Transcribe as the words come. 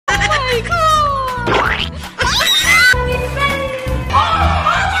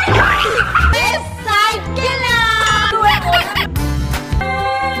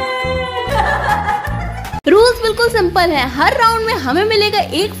Simple है। हर round में हमें मिलेगा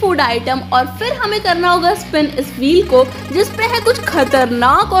एक फूड आइटम और फिर हमें करना होगा स्पिन इस व्हील को, जिस पे है कुछ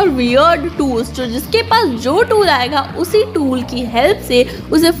खतरनाक और वियर्ड टूल्स। जो जिसके पास जो टूल आएगा उसी टूल की हेल्प से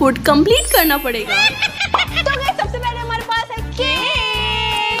उसे फूड कंप्लीट करना पड़ेगा। तो गाइस सबसे पहले हमारे पास है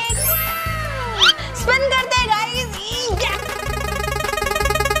केक। स्पिन करते हैं गाइस।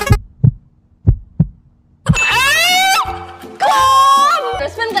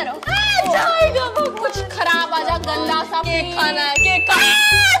 स्पिन करो। जाएगा वो कुछ खराब आ जा, गंदा सा केक खाना है। केक का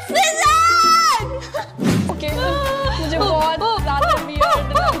ओके, मुझे बहुत ज्यादा वियर्ड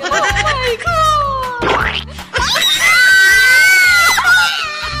लग रहा है।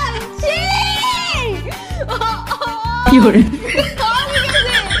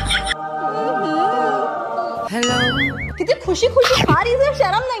 हेलो, कितनी खुशी खुशी खा रही है,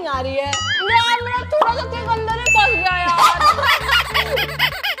 शर्म नहीं आ रही है यार। मेरा थोड़ा सा केक अंदर ही फंस गया यार।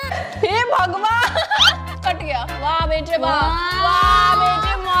 हे भगवान, कट गया। वाह बेटे वाह, वाह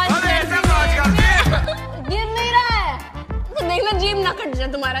बेटे मौज गिर नहीं रहा है तो देखना जीभ ना कट जाए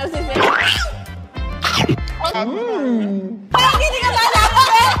तुम्हारा उसी से।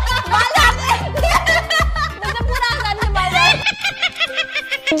 पूरा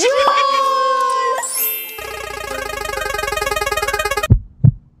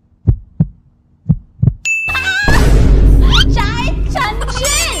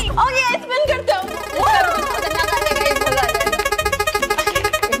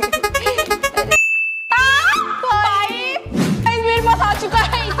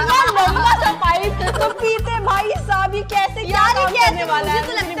आसान से बाल वाला है। मुझे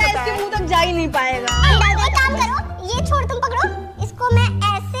तो लगता है इसके मुंह तक जा ही नहीं पाएगा। एक काम करो, ये छोड़ तुम पकड़ो इसको, मैं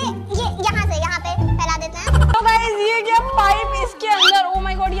ऐसे ये यहाँ से यहाँ पे फैला देते हैं। तो गाइस ये क्या पाइप इसके अंदर, ओ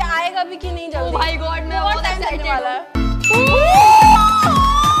माय गॉड, ये आएगा भी कि नहीं जल्दी। ओ माय गॉड, मैं बहुत एक्साइटेड वाला है।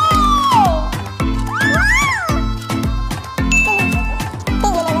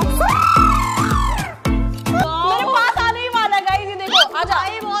 मेरे पास आने ही वाला है गाइस, ये देखो आजा।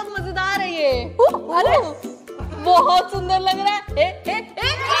 ये बहुत मजेदार है ये। अरे बहुत सुंदर लग रहा है। ये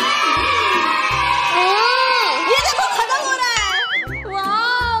देखो खत्म हो रहा है।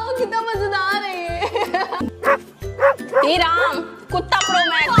 वाह कितना मजेदार है ये। राम कुत्ता प्रो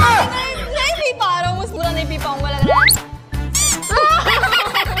मैक्स। नहीं पी पा रहा हूँ, पूरा नहीं पी पाऊंगा लग रहा है।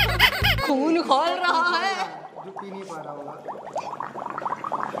 खून खोल रहा है। पी नहीं पा रहा होगा।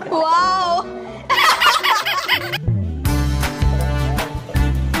 वाह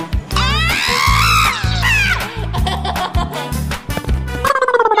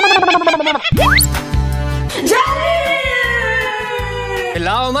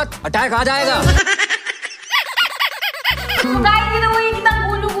लाओ मत, अटैक आ जाएगा। वही कितना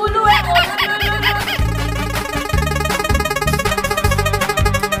गुलू गुलू है।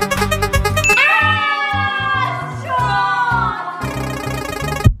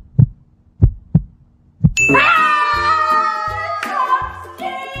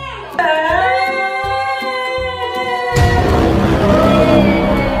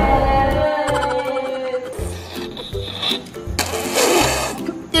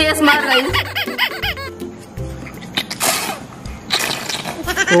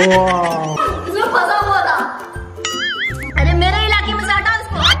 इसमें फंसा हुआ था। अरे मेरे इलाके में से हटाओ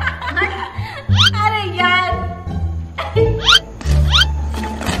इसको। अरे यार,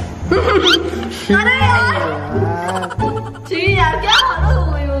 अरे यार, जी यार क्या हालत हो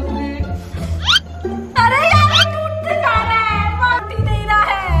गई उसकी। अरे यार टूटते जा रहा है, टूट ही नहीं रहा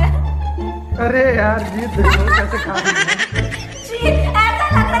है। अरे यार जीत कैसे खा रही है? जी ऐसा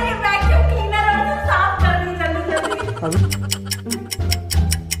लग रहा है वैक्यूम क्लीनर और साफ कर रही जल्दी जल्दी।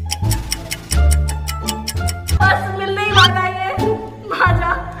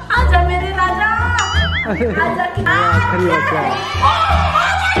 आजा मेरे राजा, आजा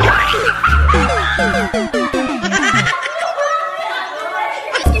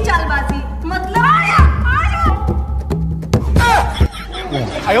इसकी चालबाजी मतलब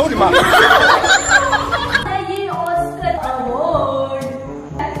आयो रे माँ। ये ऑस्कर अवार्ड,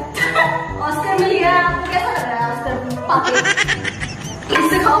 ऑस्कर मिल गया। आपको कैसा लग रहा है ऑस्कर पाके?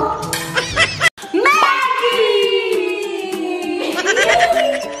 इससे खाओ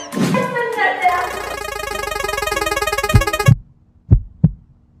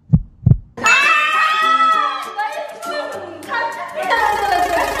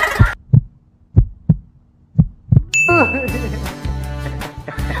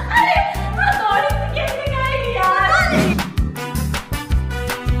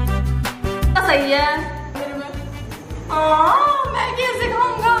सही है। मैं कैसे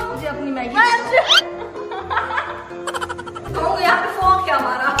खाऊंगा? मुझे अपनी मैगी खाऊंगा। यहाँ पे फोक क्या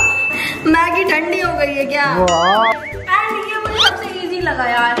हमारा मैगी ठंडी हो गई है क्या? एंड ये मुझे सबसे इजी लगा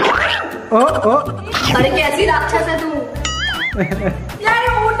यार। अरे कैसी राक्षस है तू यार,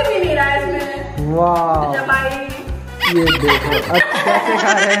 ये उठ भी नहीं रहा है इसमें। वाह भाई ये देखो कैसे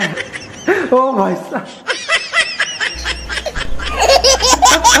खा रहे हैं। ओ भाई साहब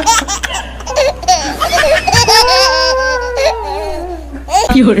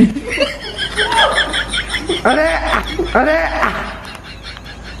अरे अरे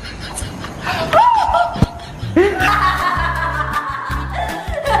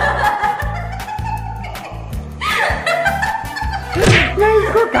मैं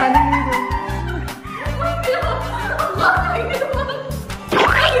इसको खाने नहीं दूँ।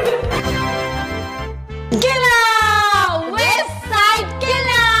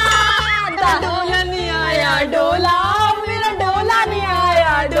 डोला नहीं आया डोला, मेरा डोला नहीं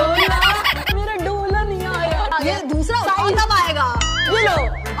आया डोला, मेरा डोला नहीं आया। ये दूसरा कब आएगा? ये लो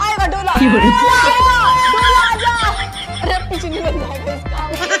आएगा डोला, डोला आजा। अरे पीछे नहीं बन जाएगा इसका।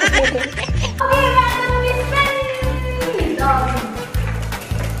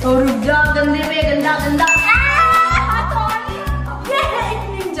 और रुक जा, गंदे पे गंदा गंदा।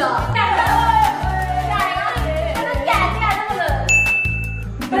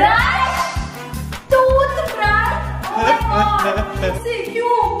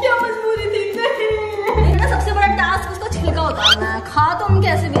 क्यों क्या मजबूरी थी? ना सबसे बड़ा टास्क उसका छिलका उतारना है। खा तो हम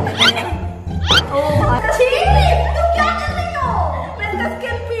कैसे भी लेंगे। ओह अच्छी तुम क्या कर रही हो? मैं इसका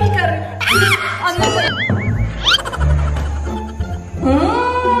स्किन फील कर रही हूँ अंदर से।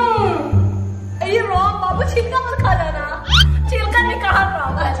 ये रॉन्ग बाबू, छिलका मत खा जाना, छिलका निकाल रहा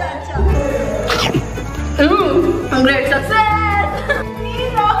हूँ। अच्छा अच्छा ग्रेट सक्सेस।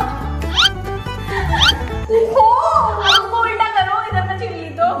 उल्टा करो, इधर से छिली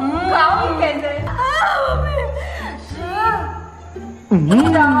तो खाओ कैसे?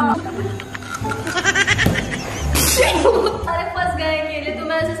 अरे फंस गए केले, तो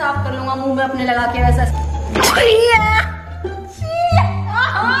मैं ऐसे साफ कर लूंगा मुंह में अपने लगा के वैसा।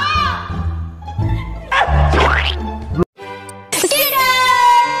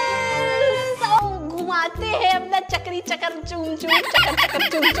 घुमाते हैं अपना चक्री चक्कर चूम चूम चक्कर चक्कर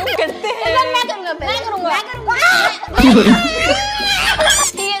चूम चूम करते हैं। मैं करूंगा ठीक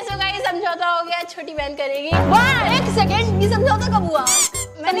है। सो गाइस समझौता हो गया, छोटी बहन करेगी। एक सेकंड, ये समझौता कब हुआ?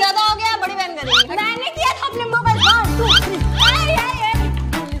 समझौता हो गया, बड़ी बहन करेगी। मैंने किया था अपने मोबाइल।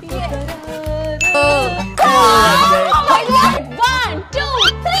 1 2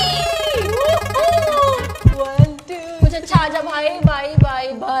 3 कुछ अच्छा आजा भाई। Bye bye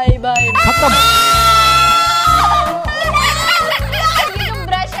bye bye.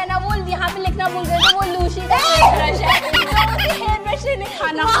 Brush है ना, वो यहाँ पे लिखना भूल गए थे, वो लूसी का ब्रश है। हेयर ब्रश से नहीं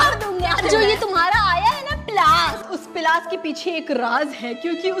खाना, मार दूंगी। जो ये तुम्हारा आया है ना प्लास, उस प्लास के पीछे एक राज है,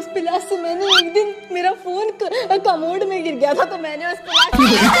 क्योंकि उस प्लास से मैंने एक दिन मेरा फोन कमोड में गिर गया था, तो मैंने उस प्लास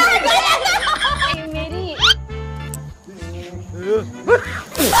मेरी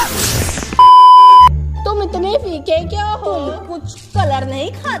तुम इतने फीके क्या हो? कुछ कलर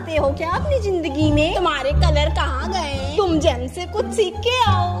नहीं खाते हो क्या अपनी जिंदगी में? तुम्हारे कलर कहाँ गए? तुम जेम्स से कुछ सीख के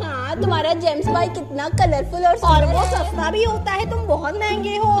आओ। हाँ, तुम्हारा जेम्स भाई कितना कलरफुल और वो सस्ता भी होता है। तुम बहुत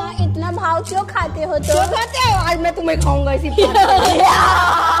महंगे हो। हाँ, इतना भाव क्यों खाते हो? तो खाते हो, आज मैं तुम्हें खाऊंगा इसी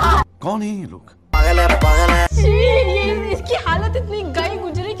कौन है ये लोग? इसकी हालत इतनी गई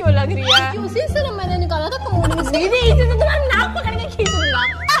गुजरी क्यों लग रही है? उसी से ना मैंने निकाला था कमोड में। दीदी इसे तो तुम्हारा नाक पकड़ के खींच लूंगा।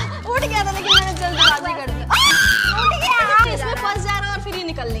 उठ गया था, लेकिन मैंने जल्दबाजी कर दी। उठ गया, इसमें फंस जा रहा है और फिर ये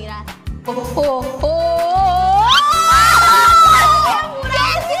निकल नहीं रहा है।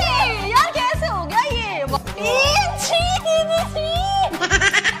 यार कैसे हो गया ये?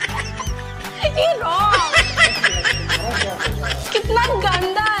 कितना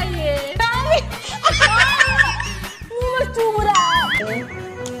गंदा है ये। मुंह में चुभ रहा है।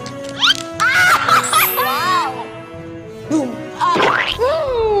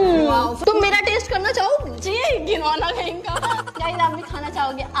 तुम मेरा टेस्ट करना चाहोगे? जी घिनौना कहेंगे। गाइस आप भी खाना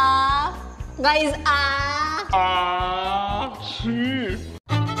चाहोगे? गाइस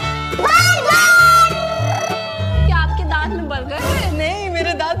क्या आपके दांत में बर्गर है? नहीं,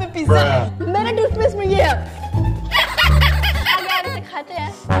 मेरे दांत में पिज्जा है। मेरे टूथपेस्ट में ये है। खाते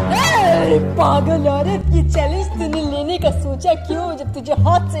हैं। पागल औरत, ये चैलेंज तूने लेने का सोचा क्यों, जब तुझे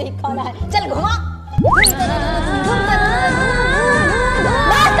हाथ से ही खाना है? चल घुमा।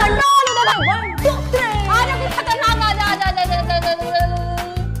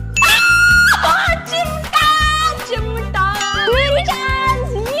 चिमटा मेरी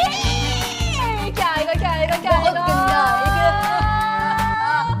चांस। क्या आएगा क्या आएगा क्या आएगा?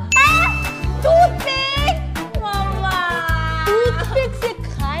 टूथपिक। मामा टूथपिक से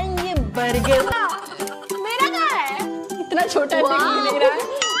खाएंगे बर्गर। नहीं रहा है।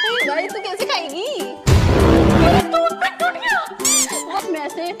 भाई तू कैसे खाएगी? टूट गया। मैं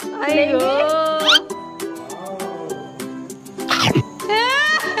से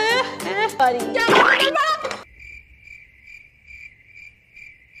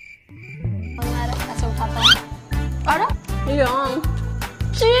ऐसे उठाता हूँ।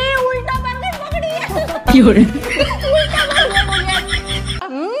 उल्टा बर्गर पकड़ी है।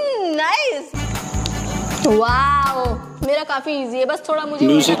 नाइस। वाओ, मेरा काफी इजी है, बस थोड़ा मुझे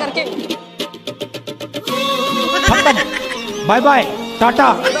उल्टा करके। Bye bye,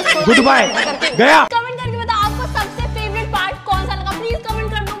 Tata, good bye, गया। कमेंट करके बताओ आपको सबसे फेवरेट पार्ट कौन सा लगा, प्लीज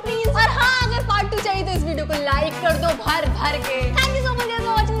कमेंट कर दो प्लीज। और हाँ, अगर पार्ट 2 चाहिए तो इस वीडियो को लाइक कर दो भर भर के। Thank you so much for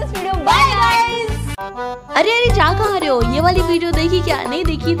watching this video. Bye guys. अरे जा कहाँ रहे हो? ये वाली वीडियो देखी क्या? नहीं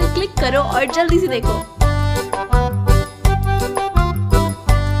देखी तो क्लिक करो और जल्दी से देखो।